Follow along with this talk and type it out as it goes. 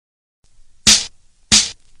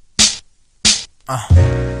Right.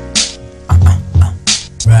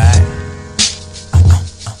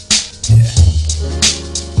 Yeah.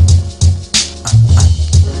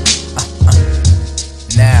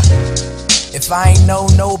 Now, if I ain't know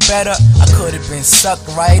no better, I could've been sucked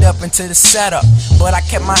right up into the setup. But I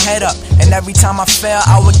kept my head up, and every time I fell,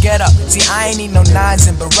 I would get up. See, I ain't need no nines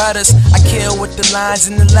and berettas. I kill with the lines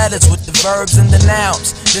and the letters, with the verbs and the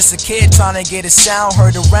nouns. Just a kid trying to get his sound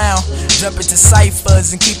heard around. Jump into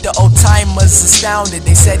ciphers and keep the old timers astounded.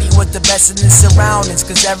 They said he was the best in his surroundings,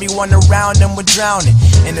 cause everyone around him was drowning.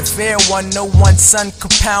 And the fair one, no one son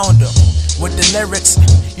could pound him. With the lyrics,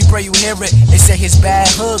 you pray you hear it. They say his bad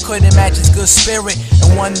hood couldn't match his good spirit.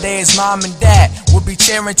 And one day his mom and dad would be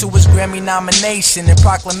cheering to his Grammy nomination and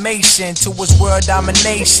proclamation to his world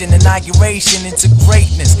domination, inauguration into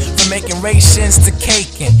greatness, from making rations to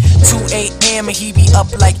caking. 2 a.m. and he be up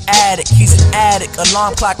like addict. He's an addict,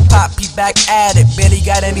 alarm clock pop, he back at it. Barely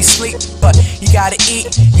got any sleep, but he gotta eat.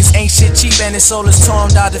 Cause ain't shit cheap and his soul is torn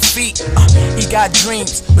out the feet. He got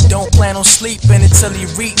dreams, but don't plan on sleeping until he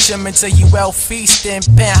reach him, until he well feasting.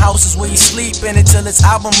 Penthouses where he sleeping until his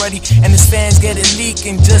album ready and his fans get it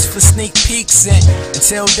leaking just for sneak peeks. And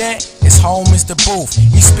until then, his home is the booth.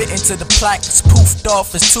 He spitting to the plaque, it's poofed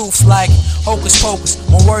off his tooth like hocus pocus.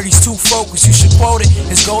 One word, he's too focused, you should quote it.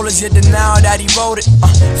 His goal is your denial that he wrote it.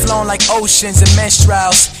 Flowing like oceans and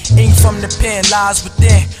menstruals. Ink from the pen lies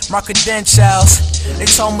within my credentials. They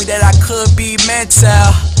told me that I could be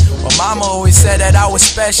mental. Well, mama always said that I was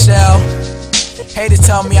special. Haters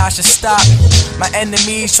tell me I should stop. My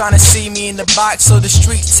enemies trying to see me in the box, so the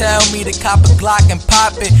streets tell me to cop a Glock and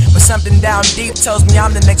pop it. But something down deep tells me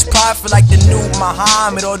I'm the next prophet, like the new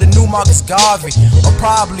Muhammad or the new Marcus Garvey. Or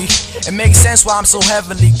probably, it makes sense why I'm so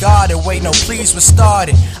heavily guarded. Wait, no, please restart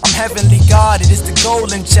it. I'm heavenly guarded, it's the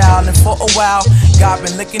golden child. And for a while, God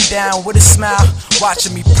been looking down with a smile,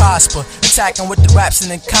 watching me prosper, attacking with the raps and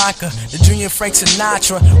then conquer. The Junior Frank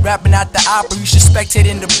Sinatra, rapping out the opera. You should spectate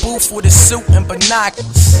in the booth with a suit and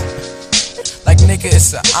binoculars. Like nigga,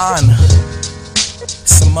 it's an honor.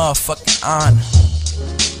 It's a motherfucking honor.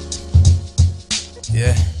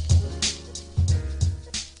 Yeah.